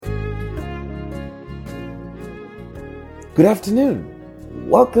Good afternoon.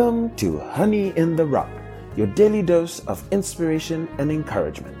 Welcome to Honey in the Rock, your daily dose of inspiration and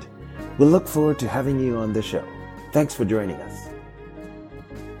encouragement. We look forward to having you on the show. Thanks for joining us.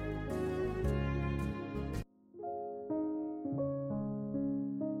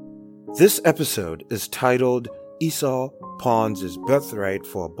 This episode is titled Esau Pawns His Birthright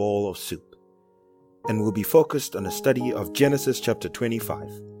for a Bowl of Soup, and will be focused on a study of Genesis chapter 25.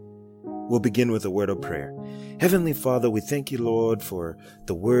 We'll begin with a word of prayer. Heavenly Father, we thank you, Lord, for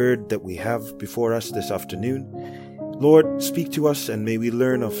the word that we have before us this afternoon. Lord, speak to us, and may we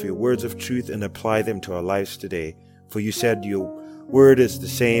learn of your words of truth and apply them to our lives today. For you said your word is the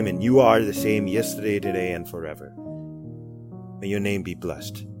same, and you are the same yesterday, today, and forever. May your name be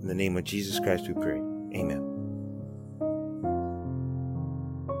blessed. In the name of Jesus Christ we pray. Amen.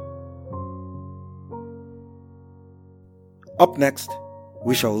 Up next,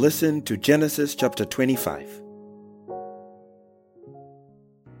 we shall listen to Genesis chapter 25.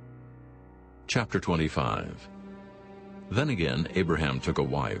 Chapter 25. Then again Abraham took a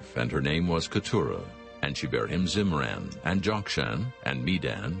wife, and her name was Keturah, and she bare him Zimran, and Jokshan, and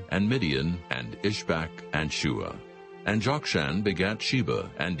Medan, and Midian, and Ishbak, and Shua. And Jokshan begat Sheba,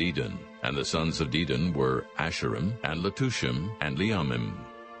 and Dedan. And the sons of Dedan were Asherim, and Letushim, and Leamim.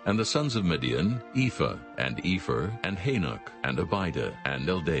 And the sons of Midian, Ephah, and Epher, and Hanok, and Abidah, and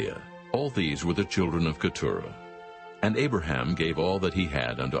Eldaah. All these were the children of Keturah. And Abraham gave all that he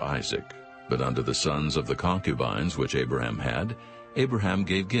had unto Isaac. But unto the sons of the concubines which Abraham had, Abraham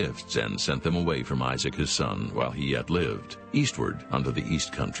gave gifts, and sent them away from Isaac his son, while he yet lived, eastward unto the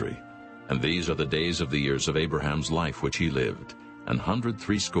east country. And these are the days of the years of Abraham's life which he lived,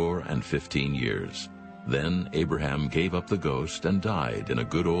 160 years. Then Abraham gave up the ghost, and died in a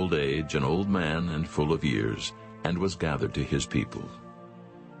good old age, an old man and full of years, and was gathered to his people.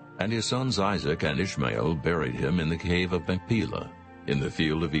 And his sons Isaac and Ishmael buried him in the cave of Machpelah, in the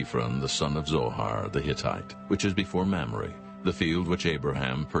field of Ephron the son of Zohar the Hittite, which is before Mamre, the field which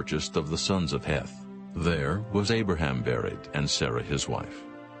Abraham purchased of the sons of Heth. There was Abraham buried, and Sarah his wife.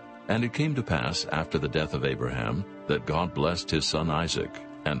 And it came to pass after the death of Abraham, that God blessed his son Isaac,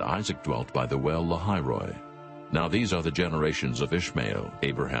 and Isaac dwelt by the well Lahairoi. Now these are the generations of Ishmael,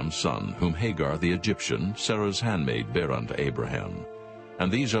 Abraham's son, whom Hagar the Egyptian, Sarah's handmaid, bare unto Abraham.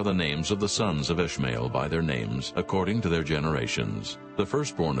 And these are the names of the sons of Ishmael by their names, according to their generations. The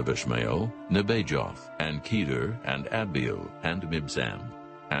firstborn of Ishmael, Nebajoth, and Kedar, and Adbeel, and Mibsam,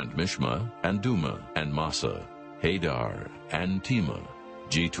 and Mishma, and Duma, and Massa, Hadar, and Tema,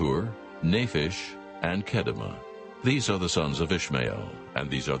 Jetur, Naphish, and Kedemah. These are the sons of Ishmael, and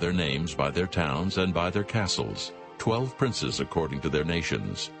these are their names by their towns and by their castles, 12 princes according to their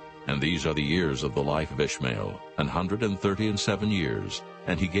nations. And these are the years of the life of Ishmael, 137 years.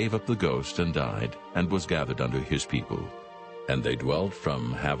 And he gave up the ghost, and died, and was gathered unto his people. And they dwelt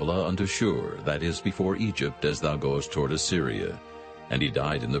from Havilah unto Shur, that is before Egypt, as thou goest toward Assyria. And he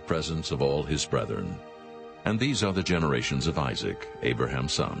died in the presence of all his brethren. And these are the generations of Isaac,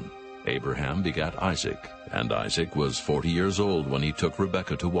 Abraham's son. Abraham begat Isaac, and Isaac was 40 years old when he took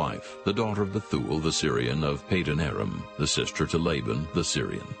Rebekah to wife, the daughter of Bethuel the Syrian of Padan-aram, the sister to Laban the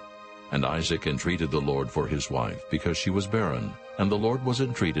Syrian. And Isaac entreated the Lord for his wife, because she was barren. And the Lord was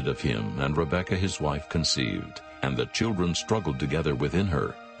entreated of him, and Rebekah his wife conceived. And the children struggled together within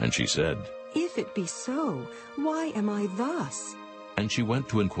her. And she said, If it be so, why am I thus? And she went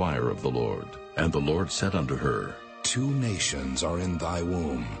to inquire of the Lord. And the Lord said unto her, 2 nations are in thy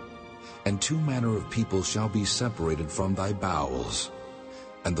womb, and 2 manner of people shall be separated from thy bowels.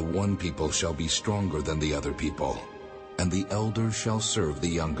 And the one people shall be stronger than the other people, and the elder shall serve the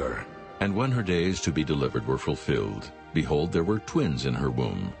younger. And when her days to be delivered were fulfilled, behold, there were twins in her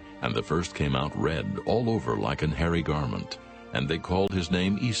womb. And the first came out red all over like an hairy garment, and they called his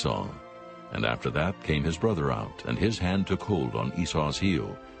name Esau. And after that came his brother out, and his hand took hold on Esau's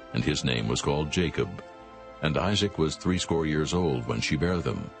heel, and his name was called Jacob. And Isaac was 80 years old when she bare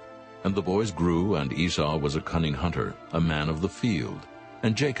them. And the boys grew, and Esau was a cunning hunter, a man of the field.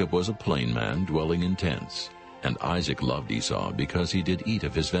 And Jacob was a plain man, dwelling in tents. And Isaac loved Esau, because he did eat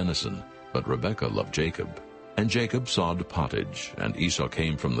of his venison, but Rebekah loved Jacob. And Jacob sawed pottage, and Esau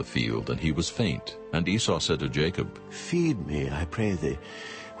came from the field, and he was faint. And Esau said to Jacob, Feed me, I pray thee,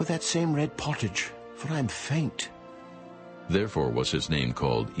 with that same red pottage, for I am faint. Therefore was his name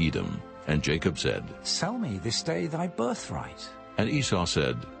called Edom. And Jacob said, Sell me this day thy birthright. And Esau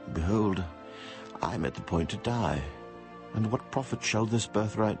said, Behold, I am at the point to die, and what profit shall this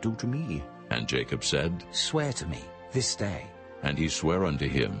birthright do to me? And Jacob said, Swear to me this day. And he sware unto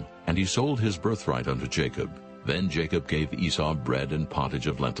him, and he sold his birthright unto Jacob. Then Jacob gave Esau bread and pottage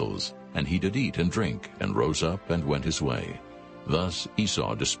of lentils, and he did eat and drink, and rose up and went his way. Thus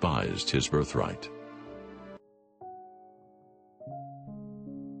Esau despised his birthright.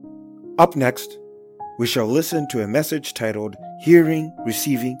 Up next, we shall listen to a message titled Hearing,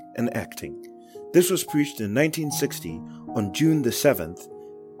 Receiving, and Acting. This was preached in 1960 on June the 7th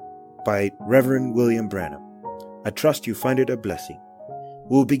by Reverend William Branham. I trust you find it a blessing.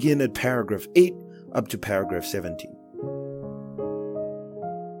 We'll begin at paragraph 8 up to paragraph 17.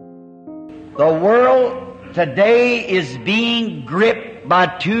 The world today is being gripped by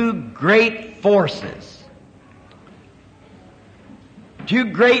two great forces. Two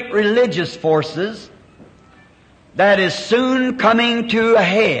great religious forces that is soon coming to a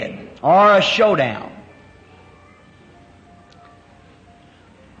head or a showdown.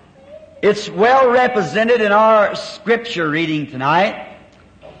 It's well represented in our scripture reading tonight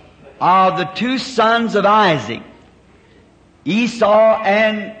of the two sons of Isaac, Esau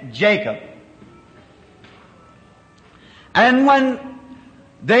and Jacob. And when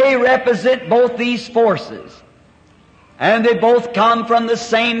they represent both these forces, and they both come from the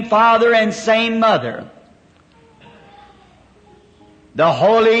same father and same mother, the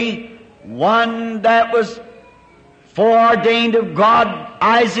Holy One that was foreordained of God,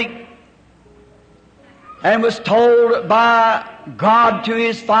 Isaac, and was told by God to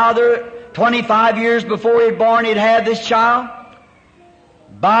his father 25 years before he was born he'd have this child,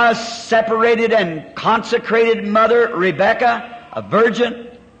 by a separated and consecrated mother, Rebekah, a virgin.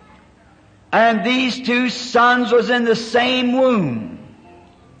 And these two sons was in the same womb.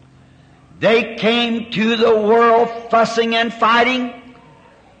 They came to the world fussing and fighting,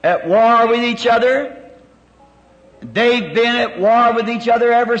 at war with each other. They've been at war with each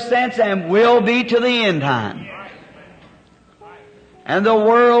other ever since and will be to the end time. And the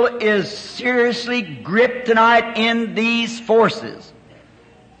world is seriously gripped tonight in these forces.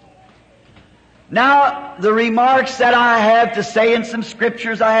 Now, the remarks that I have to say in some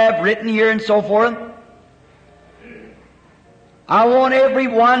scriptures I have written here and so forth, I want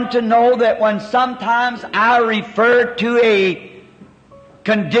everyone to know that when sometimes I refer to a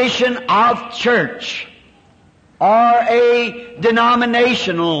condition of church or a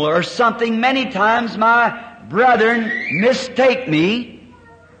denominational or something, many times my brethren mistake me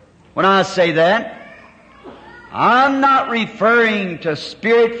when I say that. I'm not referring to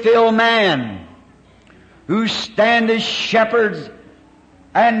spirit-filled man who stand as shepherds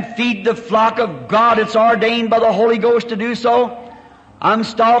and feed the flock of God. It's ordained by the Holy Ghost to do so. I'm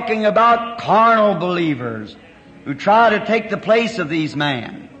talking about carnal believers who try to take the place of these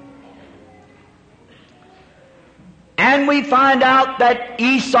men. And we find out that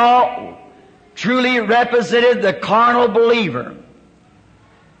Esau truly represented the carnal believer.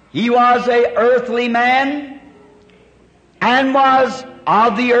 He was a earthly man and was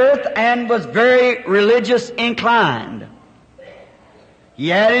of the earth and was very religious inclined. He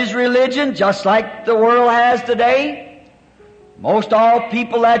had his religion just like the world has today. Most all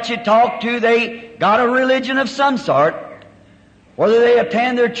people that you talk to, they got a religion of some sort. Whether they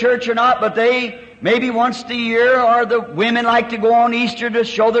attend their church or not, but they maybe once a year, or the women like to go on Easter to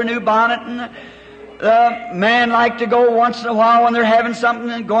show their new bonnet, and the men like to go once in a while when they're having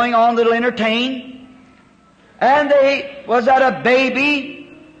something going on that'll entertain. And they was at a baby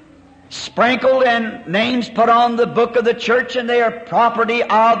sprinkled and names put on the book of the church, and they are property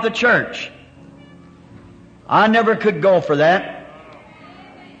of the church. I never could go for that.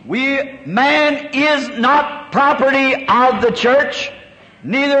 Man is not property of the church,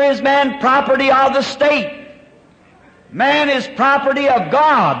 neither is man property of the state. Man is property of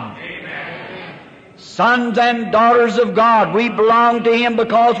God. Amen. Sons and daughters of God. We belong to Him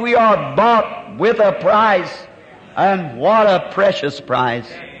because we are bought with a price. And what a precious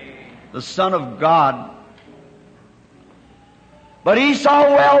price. The Son of God. But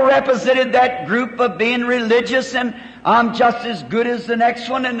Esau well represented that group of being religious, and I'm just as good as the next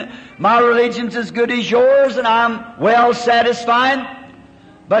one, and my religion's as good as yours, and I'm well satisfied.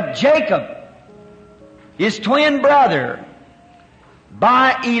 But Jacob, his twin brother,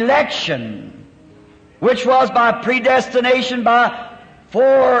 by election, which was by predestination, by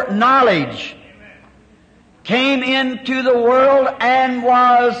foreknowledge, came into the world and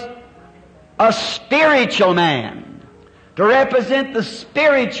was a spiritual man, to represent the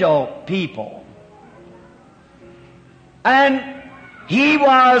spiritual people. And he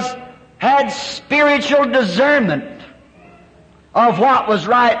had spiritual discernment of what was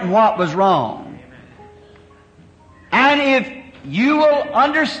right and what was wrong. And if you will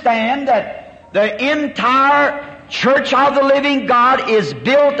understand that the entire church of the living God is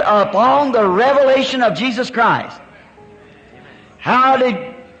built upon the revelation of Jesus Christ. How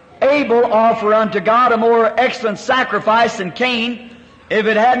did Abel offer unto God a more excellent sacrifice than Cain if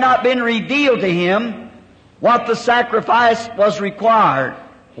it had not been revealed to him what the sacrifice was required?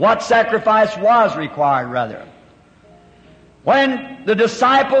 What sacrifice was required, rather. When the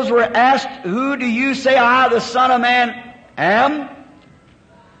disciples were asked, "Who do you say I, the Son of Man, am?"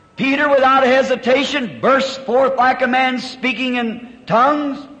 Peter, without hesitation, burst forth like a man speaking in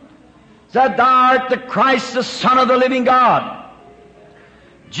tongues, said, "Thou art the Christ, the Son of the living God."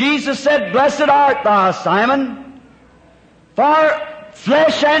 Jesus said, "Blessed art thou, Simon, for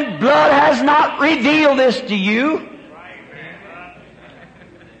flesh and blood has not revealed this to you."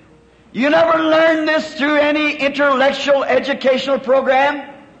 You never learned this through any intellectual educational program.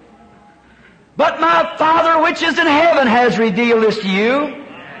 "But my Father which is in heaven has revealed this to you."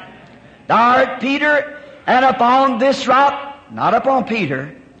 Thou art Peter, and upon this rock, not upon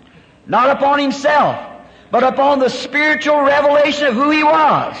Peter, not upon himself, but upon the spiritual revelation of who he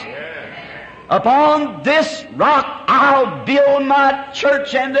was. "Upon this rock I'll build my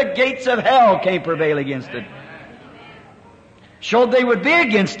church, and the gates of hell can't prevail against it." Showed they would be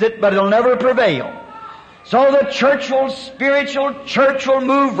against it, but it'll never prevail. So the spiritual church will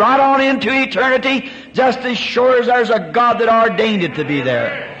move right on into eternity, just as sure as there's a God that ordained it to be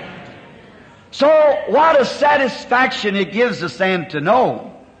there. So what a satisfaction it gives us then to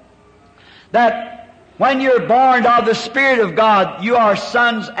know that when you're born of the Spirit of God, you are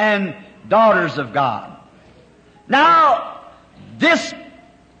sons and daughters of God. Now, this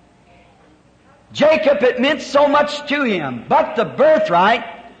Jacob, it meant so much to him, but the birthright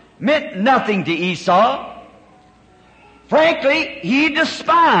meant nothing to Esau. Frankly, he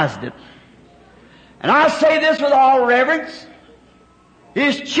despised it. And I say this with all reverence,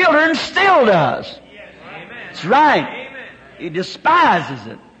 his children still does. That's right. He despises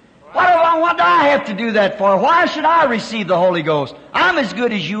it. What do I have to do that for? Why should I receive the Holy Ghost? I'm as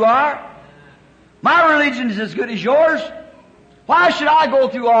good as you are. My religion is as good as yours. Why should I go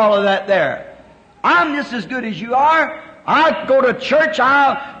through all of that there? I'm just as good as you are. I go to church.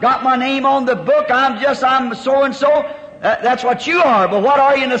 I got my name on the book. I'm so and so. That's what you are. But what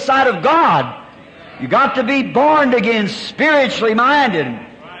are you in the sight of God? You got to be born again, spiritually minded.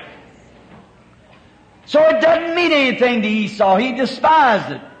 So it doesn't mean anything to Esau. He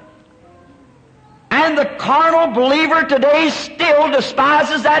despised it. And the carnal believer today still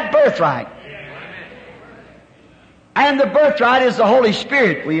despises that birthright. And the birthright is the Holy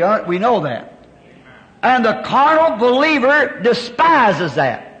Spirit. We know that. And the carnal believer despises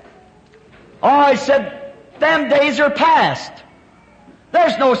that. Oh, he said, them days are past.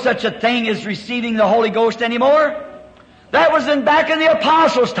 There's no such a thing as receiving the Holy Ghost anymore. That was back in the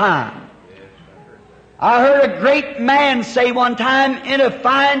apostles' time. I heard a great man say one time in a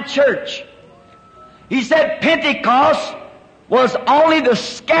fine church, he said Pentecost was only the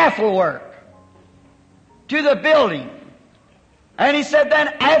scaffold work to the building. And he said then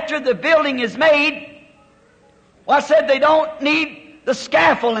after the building is made, well, I said they don't need the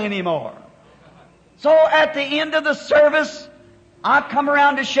scaffold anymore. So at the end of the service, I come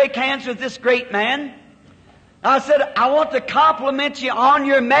around to shake hands with this great man. I said, "I want to compliment you on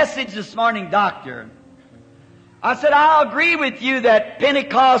your message this morning, Doctor." I said, "I agree with you that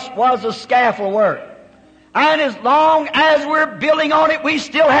Pentecost was a scaffold work. And as long as we're building on it, we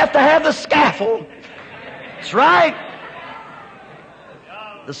still have to have the scaffold." That's right.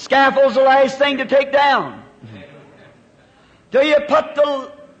 The scaffold's the last thing to take down. Till you put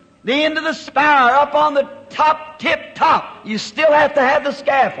the end of the spire up on the tip top, you still have to have the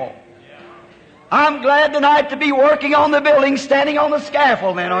scaffold. I'm glad tonight to be working on the building, standing on the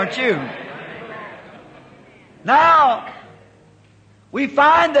scaffold then, aren't you? Now, we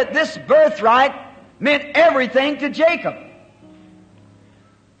find that this birthright meant everything to Jacob.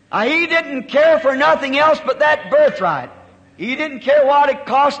 Now, he didn't care for nothing else but that birthright. He didn't care what it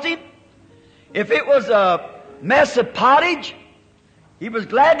cost him. If it was a mess of pottage, he was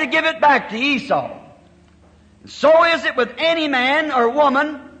glad to give it back to Esau. So is it with any man or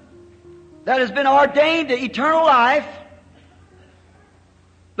woman that has been ordained to eternal life,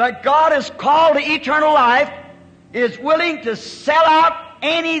 that God has called to eternal life, is willing to sell out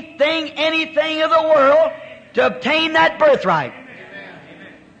anything of the world to obtain that birthright.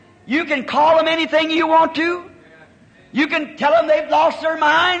 You can call them anything you want to. You can tell them they've lost their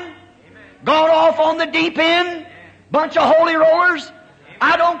mind, gone off on the deep end, bunch of holy rollers.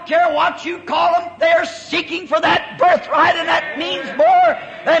 I don't care what you call them. They're seeking for that birthright, and that means more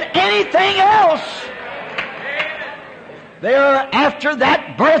than anything else. They're after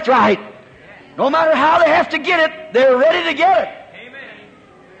that birthright. No matter how they have to get it, they're ready to get it.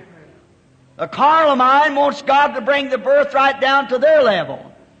 The carnal mind wants God to bring the birthright down to their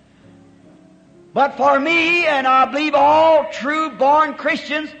level. But for me, and I believe all true born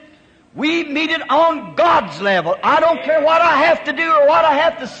Christians, we meet it on God's level. I don't care what I have to do or what I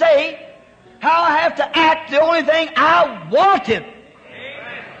have to say, how I have to act. The only thing I want it.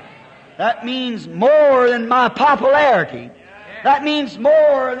 That means more than my popularity. That means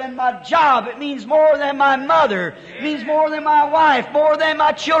more than my job. It means more than my mother. It means more than my wife, more than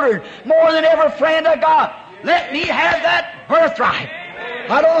my children, more than every friend I got. Let me have that birthright.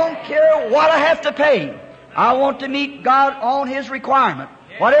 I don't care what I have to pay. I want to meet God on His requirement.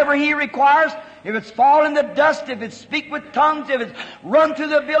 Whatever He requires, if it's fall in the dust, if it's speak with tongues, if it's run through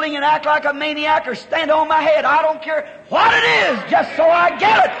the building and act like a maniac or stand on my head, I don't care what it is, just so I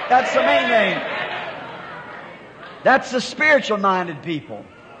get it. That's the main thing. That's the spiritual-minded people.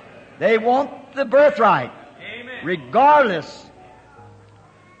 They want the birthright. Regardless.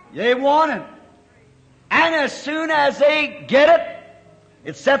 They want it. And as soon as they get it,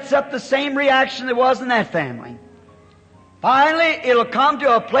 it sets up the same reaction there was in that family. Finally, it'll come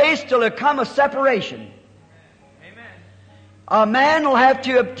to a place till there come a separation. A man will have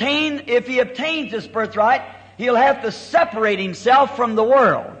to obtain, if he obtains this birthright, he'll have to separate himself from the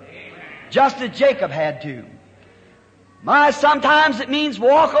world. Just as Jacob had to. Sometimes it means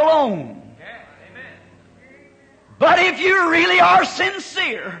walk alone. But if you really are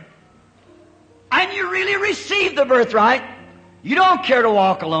sincere, and you really receive the birthright, you don't care to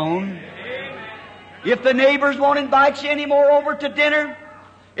walk alone. If the neighbors won't invite you anymore over to dinner,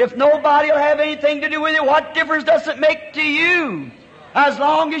 if nobody will have anything to do with it, what difference does it make to you? As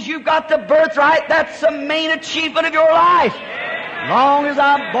long as you've got the birthright, that's the main achievement of your life. As long as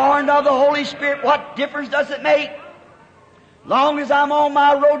I'm born of the Holy Spirit, what difference does it make? Long as I'm on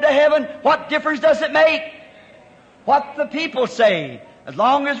my road to heaven, what difference does it make? What the people say. As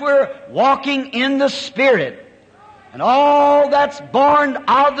long as we're walking in the Spirit. And all that's born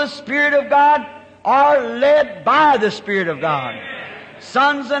of the Spirit of God are led by the Spirit of God.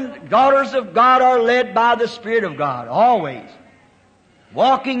 Sons and daughters of God are led by the Spirit of God, always.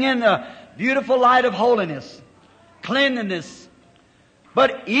 Walking in the beautiful light of holiness, cleanliness.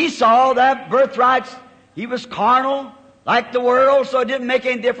 But Esau, that birthright, he was carnal, like the world, so it didn't make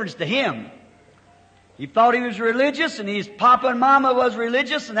any difference to him. He thought he was religious, and his papa and mama was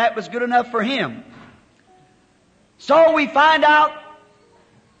religious, and that was good enough for him. So we find out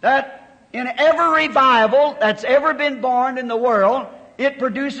that in every revival that's ever been born in the world, it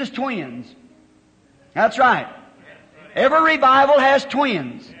produces twins. That's right. Every revival has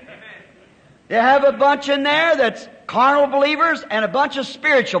twins. They have a bunch in there that's carnal believers and a bunch of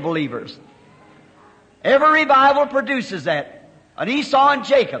spiritual believers. Every revival produces that. An Esau and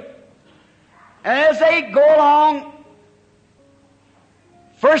Jacob. And as they go along,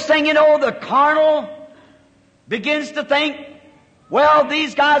 first thing you know, the carnal begins to think, well,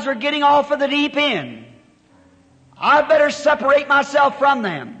 these guys are getting off of the deep end. I better separate myself from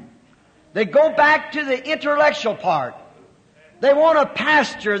them. They go back to the intellectual part. They want a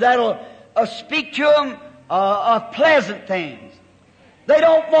pastor that'll speak to them of pleasant things. They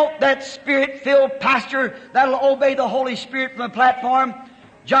don't want that Spirit-filled pastor that'll obey the Holy Spirit from the platform.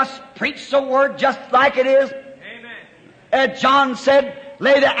 Just preach the Word just like it is. Amen. As John said,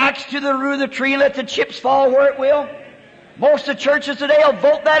 lay the axe to the root of the tree and let the chips fall where it will. Most of the churches today will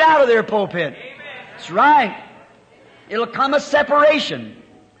vote that out of their pulpit. Amen. That's right. It'll come a separation.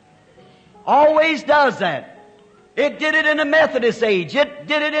 Always does that. It did it in the Methodist age. It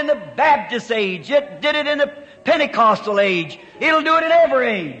did it in the Baptist age. It did it in the Pentecostal age. It'll do it in every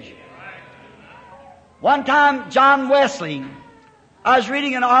age. One time, John Wesley, I was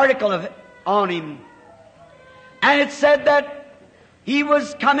reading an article on him, and it said that he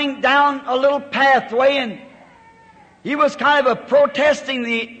was coming down a little pathway, and he was kind of protesting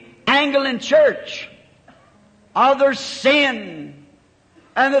the Anglican Church of their sin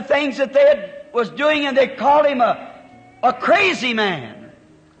and the things that they was doing, and they called him a crazy man.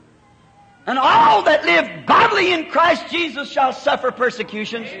 And all that live godly in Christ Jesus shall suffer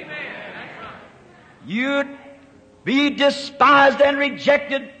persecutions. You'd be despised and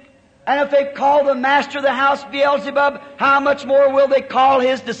rejected. And if they call the master of the house Beelzebub, how much more will they call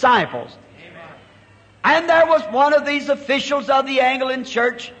his disciples? And there was one of these officials of the Anglican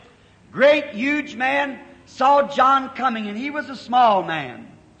Church, great, huge man, saw John coming, and he was a small man.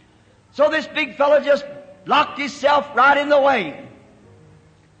 So this big fellow just locked himself right in the way.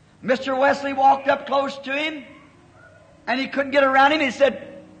 Mr. Wesley walked up close to him, and he couldn't get around him. He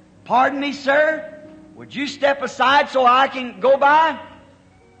said, "Pardon me, sir, would you step aside so I can go by?"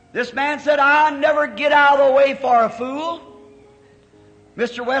 This man said, I never get out of the way for a fool.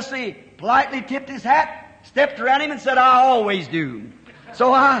 Mr. Wesley politely tipped his hat, stepped around him and said, I always do.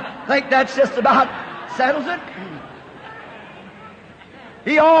 So I think that's just about settles it.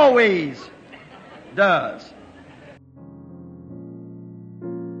 He always does.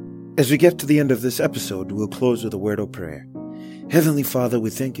 As we get to the end of this episode, we'll close with a word of prayer. Heavenly Father, we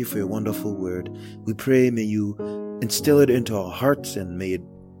thank you for your wonderful word. We pray, may you instill it into our hearts and may it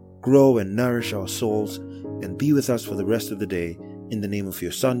grow and nourish our souls and be with us for the rest of the day. In the name of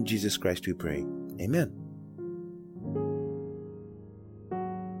your Son, Jesus Christ, we pray. Amen.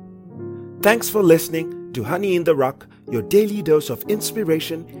 Thanks for listening to Honey in the Rock, your daily dose of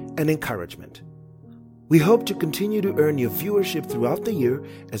inspiration and encouragement. We hope to continue to earn your viewership throughout the year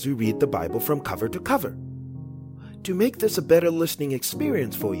as we read the Bible from cover to cover. To make this a better listening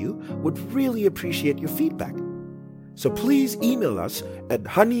experience for you, would really appreciate your feedback. So please email us at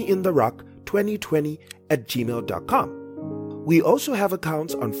honeyintherock2020@gmail.com. We also have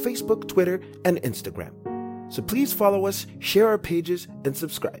accounts on Facebook, Twitter, and Instagram. So please follow us, share our pages, and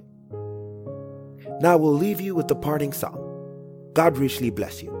subscribe. Now we'll leave you with the parting song. God richly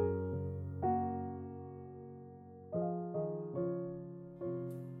bless you.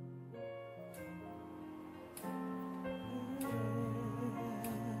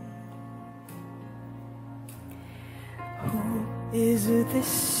 Is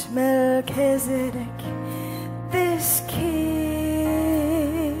this Melchizedek, this King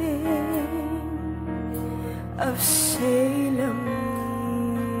of Salem?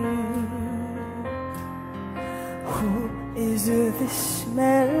 Who is this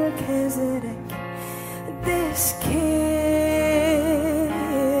Melchizedek, this King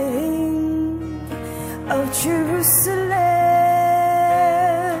of Jerusalem?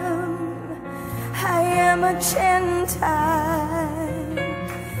 I am a Gentile.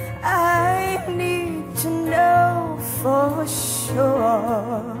 I need to know for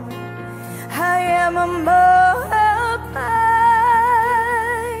sure. I am a Moabite,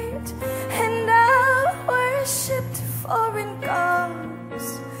 and I worshipped foreign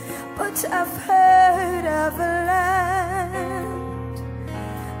gods, but I've heard of a land,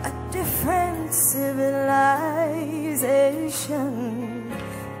 a different civilization,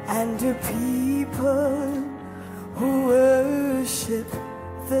 and a people who worship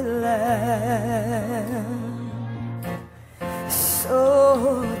the Lamb.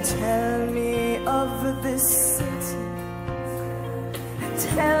 So tell me of this city,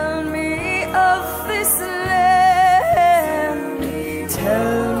 tell me of this land,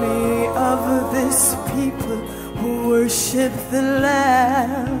 tell me of this people who worship the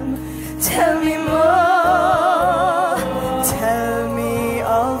Lamb. Tell me more, tell me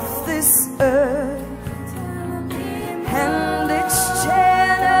of this earth and its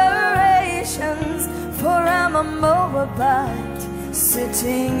generations, for I'm a Moabite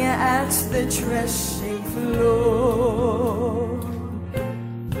sitting at the threshing floor.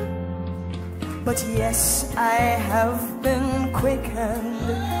 But yes, I have been quickened,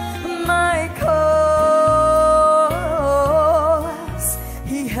 my cause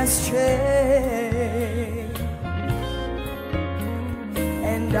He has changed,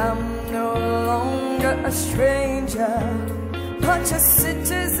 and I'm no longer a stranger, but a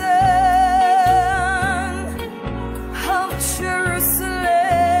citizen of Jerusalem.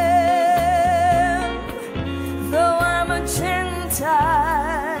 Though I'm a Gentile,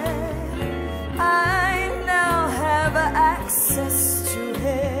 I now have access to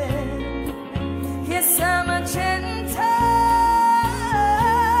Him. Yes, I'm a Gentile.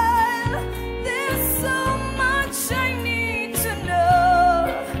 There's so much I need to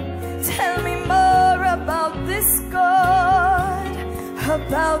know. Tell me more about this God,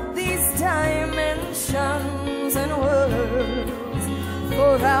 about these dimensions and worlds,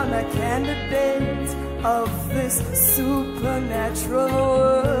 for I'm a candidate of this supernatural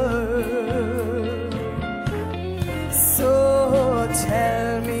world. So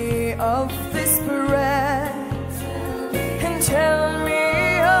tell me of this breath, and tell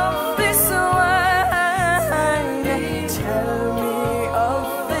me of this wine, tell me of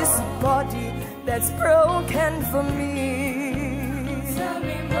this body that's broken for me. Tell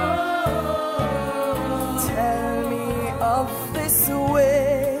me more. Tell me of this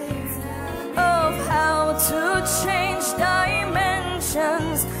way of how to change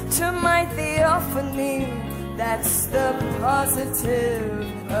dimensions to my theophany. That's the positive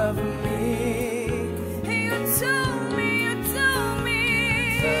of me. You told me,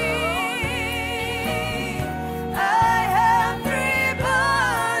 I have three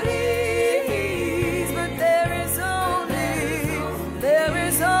bodies, but there is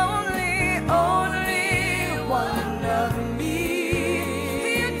only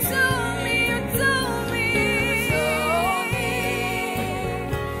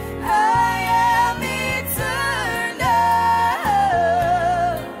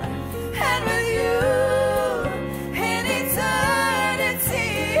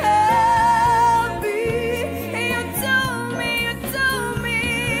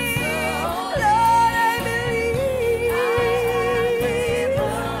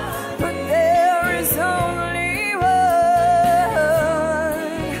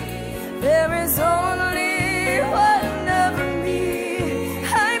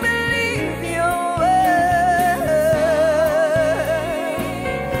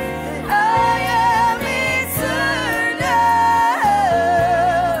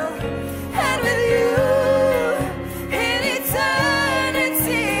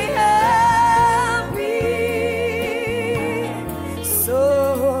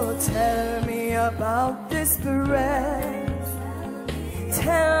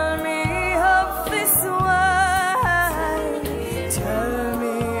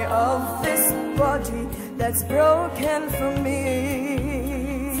that's broken for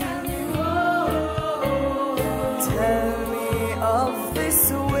me. Tell me of this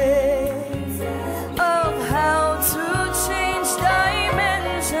way of how to change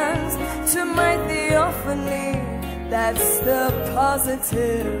dimensions to my theophany. That's the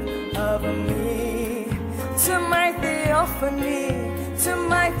positive of me. To my theophany, to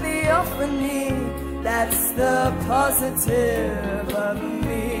my theophany. That's the positive of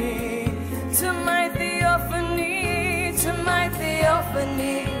me. To my theophany, to my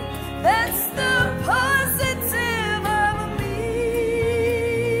theophany. That's the